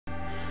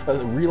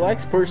a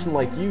relaxed person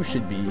like you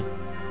should be.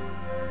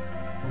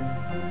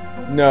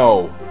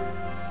 No.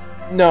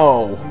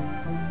 No.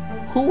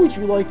 Who would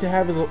you like to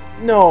have as a...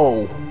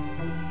 No.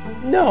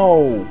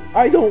 No.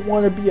 I don't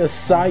want to be a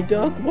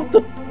Psyduck. What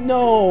the...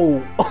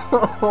 No.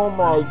 Oh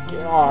my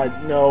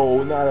god.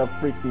 No. Not a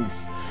freaking...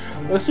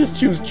 Let's just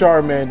choose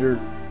Charmander.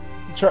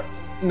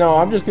 No,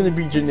 I'm just gonna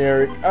be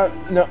generic.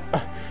 No.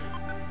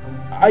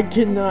 I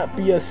cannot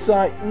be a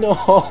No.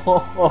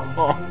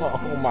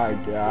 Oh my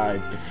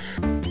god.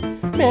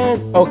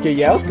 Man, okay,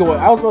 yeah, let's go.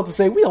 I was about to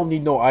say, we don't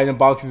need no item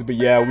boxes, but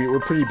yeah, we're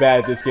pretty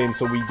bad at this game,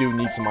 so we do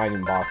need some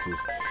item boxes.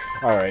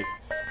 Alright.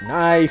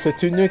 Nice, a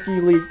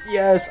Tanuki leaf.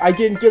 Yes, I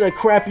didn't get a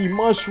crappy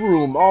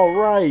mushroom.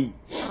 Alright.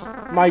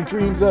 My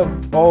dreams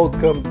have all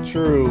come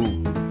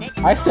true.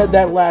 I said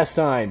that last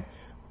time.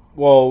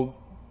 Well,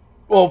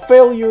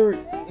 failure,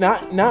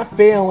 not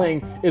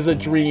failing is a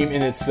dream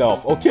in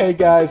itself. Okay,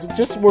 guys,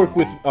 just work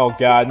with... Oh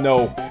god,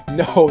 no.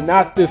 No,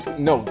 not this.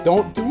 No,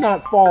 do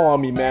not fall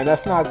on me, man.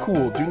 That's not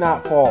cool. Do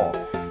not fall.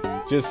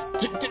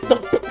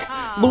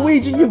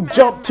 Luigi, you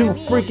jumped too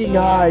freaking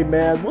high,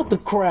 man. What the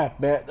crap,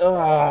 man?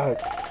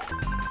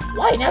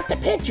 Line up the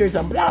pictures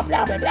and blah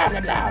blah blah blah blah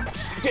blah.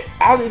 Get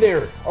out of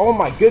there! Oh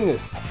my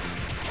goodness.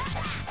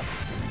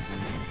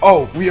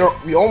 Oh, we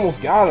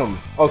almost got him.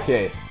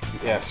 Okay.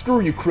 Yeah, screw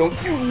you, Krill.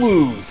 You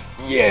lose!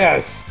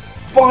 Yes!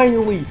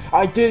 Finally!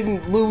 I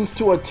didn't lose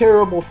to a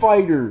terrible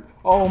fighter!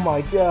 Oh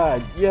my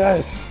god,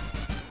 yes!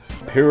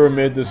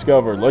 Pyramid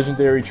discovered.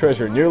 Legendary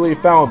treasure nearly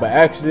found but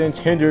accidents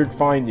hindered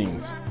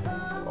findings.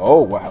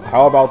 Oh, wow.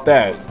 How about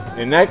that?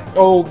 And that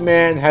old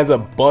man has a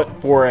butt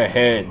for a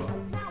head.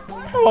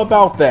 How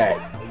about that?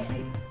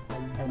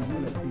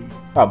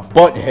 A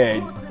butt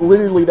head.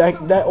 Literally,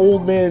 that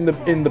old man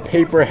in the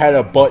paper had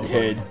a butt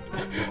head.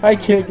 I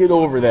can't get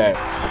over that.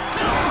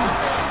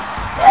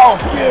 Oh,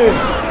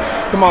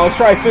 yeah! Come on, let's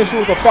try to finish it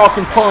with a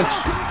Falcon Punch.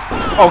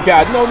 Oh,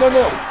 God. No, no,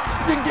 no.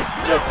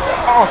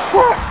 Oh,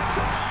 crap.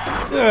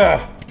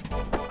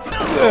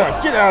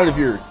 Get out of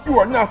here. You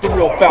are not the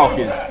real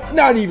Falcon.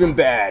 Not even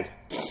bad.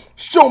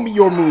 Show me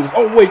your moves.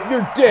 Oh, wait,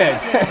 you're dead.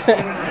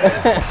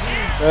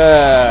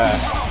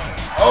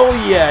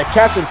 Oh, yeah.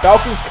 Captain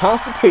Falcon's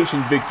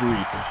constipation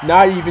victory.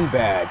 Not even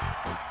bad.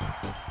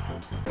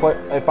 But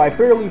if I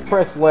barely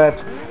press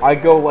left, I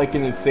go like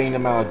an insane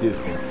amount of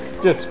distance.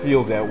 It just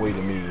feels that way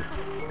to me.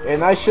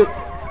 And I should...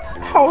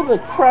 How the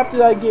crap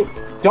did I get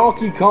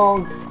Donkey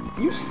Kong?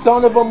 You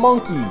son of a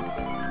monkey.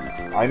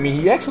 I mean,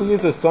 he actually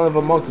is a son of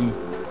a monkey.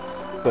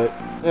 But,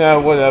 yeah,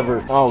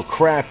 whatever. Oh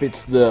crap,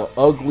 it's the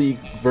ugly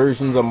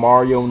versions of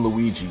Mario and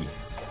Luigi.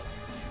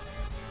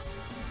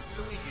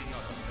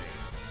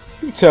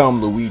 You tell him,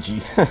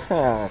 Luigi.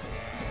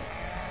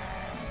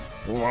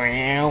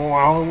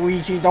 Well,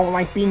 Luigi don't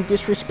like being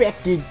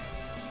disrespected.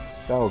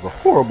 That was a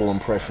horrible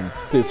impression.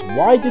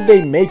 Why did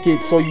they make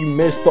it so you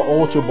missed the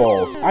Ultra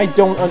Balls? I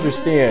don't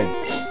understand.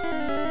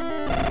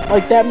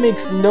 Like, that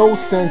makes no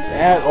sense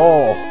at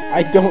all.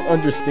 I don't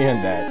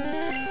understand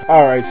that.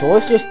 Alright, so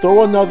let's just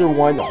throw another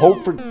one.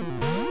 Hope for...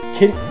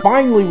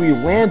 Finally, we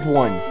land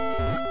one.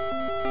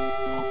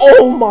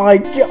 Oh my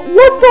god.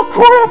 What the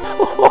crap?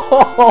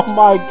 Oh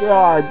my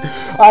god.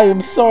 I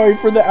am sorry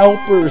for the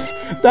outburst.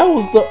 That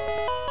was the...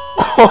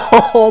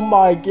 Oh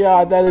my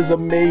god, that is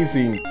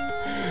amazing.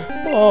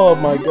 Oh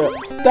my god.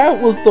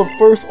 That was the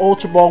first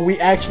Ultra Ball we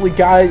actually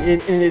got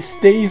in, and it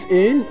stays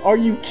in? Are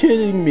you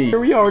kidding me? Here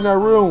we are in our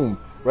room.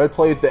 Red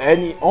play at the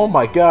NES. Oh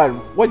my god,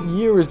 what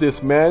year is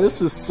this, man?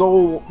 This is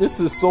so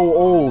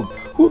old.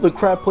 Who the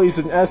crap plays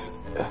an S?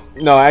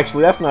 No,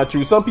 actually, that's not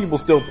true. Some people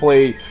still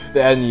play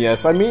the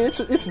NES. I mean,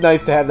 it's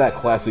nice to have that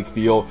classic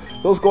feel.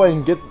 Let's go ahead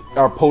and get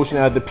our potion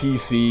out of the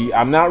PC.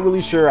 I'm not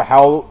really sure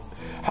how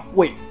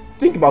wait.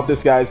 Think about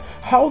this, guys.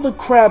 How the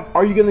crap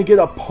are you gonna get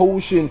a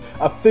potion,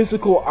 a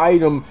physical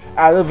item,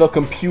 out of a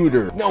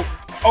computer? No.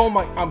 Oh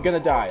my, I'm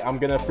gonna die. I'm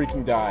gonna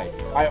freaking die.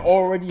 I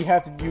already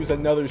have to use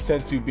another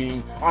sensu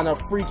bean on a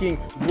freaking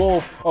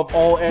wolf of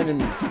all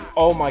enemies.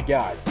 Oh my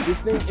god.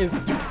 This thing is...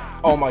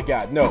 Oh my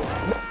god, no.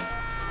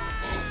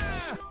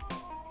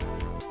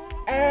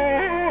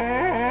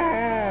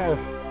 Ah!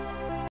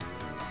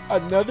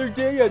 Another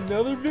day,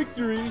 another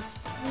victory.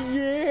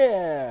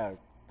 Yeah.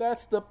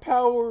 That's the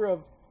power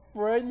of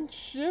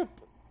friendship?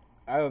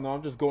 I don't know,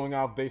 I'm just going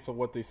out based on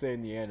what they say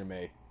in the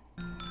anime.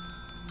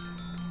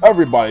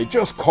 Everybody,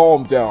 just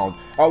calm down.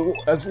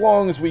 As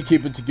long as we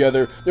keep it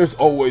together, there's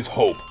always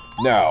hope.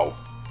 Now,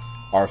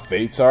 our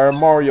fates are in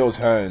Mario's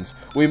hands.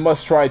 We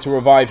must try to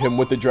revive him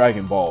with the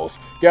Dragon Balls.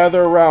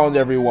 Gather around,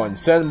 everyone.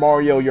 Send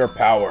Mario your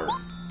power.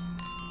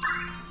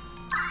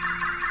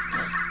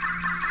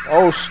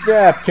 Oh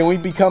snap, can we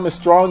become as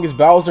strong as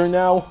Bowser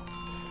now?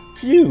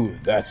 Phew,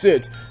 that's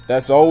it.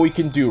 That's all we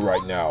can do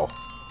right now.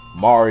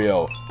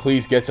 Mario,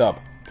 please get up.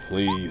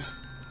 Please.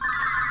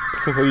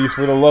 Please,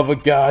 for the love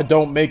of God,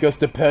 don't make us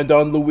depend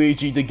on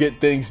Luigi to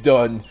get things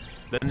done.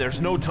 Then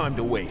there's no time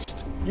to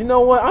waste. You know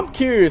what? I'm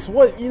curious.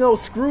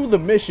 Screw the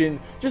mission.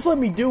 Just let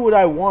me do what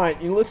I want.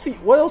 And let's see,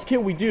 what else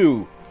can we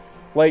do?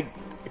 Like,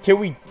 can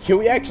we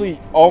actually...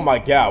 Oh my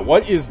god,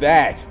 what is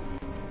that?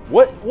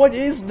 What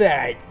is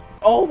that?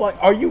 Oh my,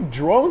 are you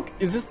drunk?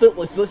 Is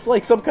this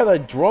like some kind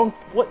of drunk?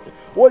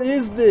 What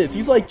is this?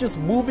 He's like just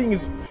moving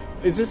his.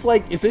 Is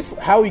this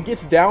how he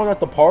gets down at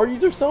the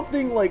parties or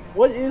something? Like,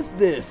 what is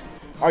this?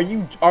 Are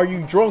you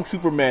drunk,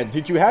 Superman?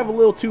 Did you have a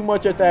little too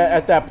much at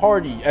that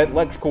party at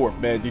LexCorp,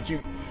 man? Did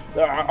you?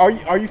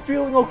 Are you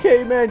feeling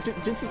okay, man?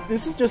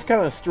 This is just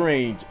kind of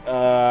strange.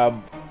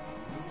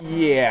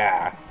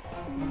 Yeah.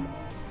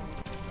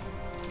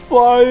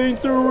 Flying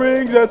through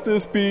rings at the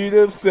speed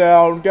of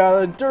sound.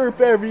 Got a derp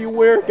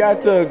everywhere.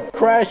 Got to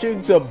crash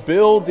into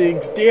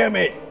buildings. Damn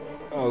it.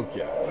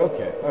 Okay.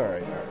 All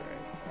right.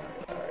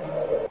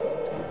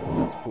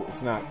 It's cool.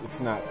 It's not cool.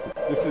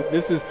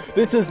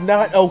 This is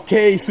not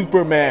okay,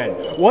 Superman.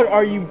 What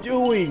are you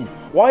doing?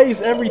 Why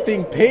is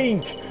everything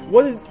pink?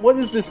 What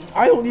is this?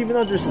 I don't even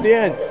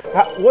understand.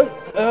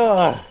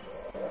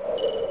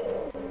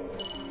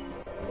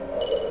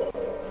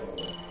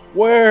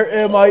 Where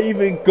am I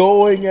even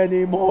going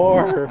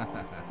anymore?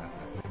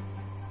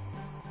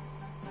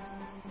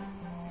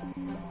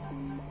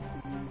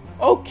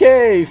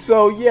 Okay,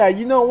 so yeah,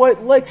 you know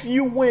what, Lex,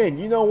 you win.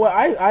 You know what,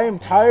 I am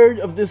tired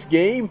of this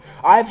game.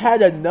 I've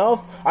had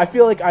enough. I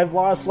feel like I've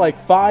lost like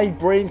 5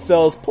 brain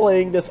cells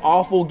playing this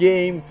awful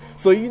game.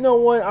 So you know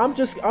what, I'm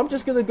just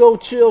gonna go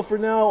chill for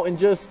now and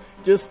just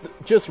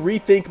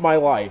rethink my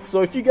life.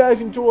 So if you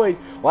guys enjoyed,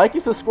 like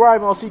and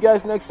subscribe, and I'll see you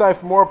guys next time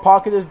for more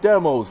Pocketa's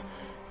demos.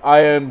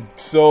 I am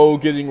so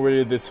getting rid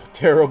of this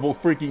terrible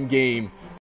freaking game.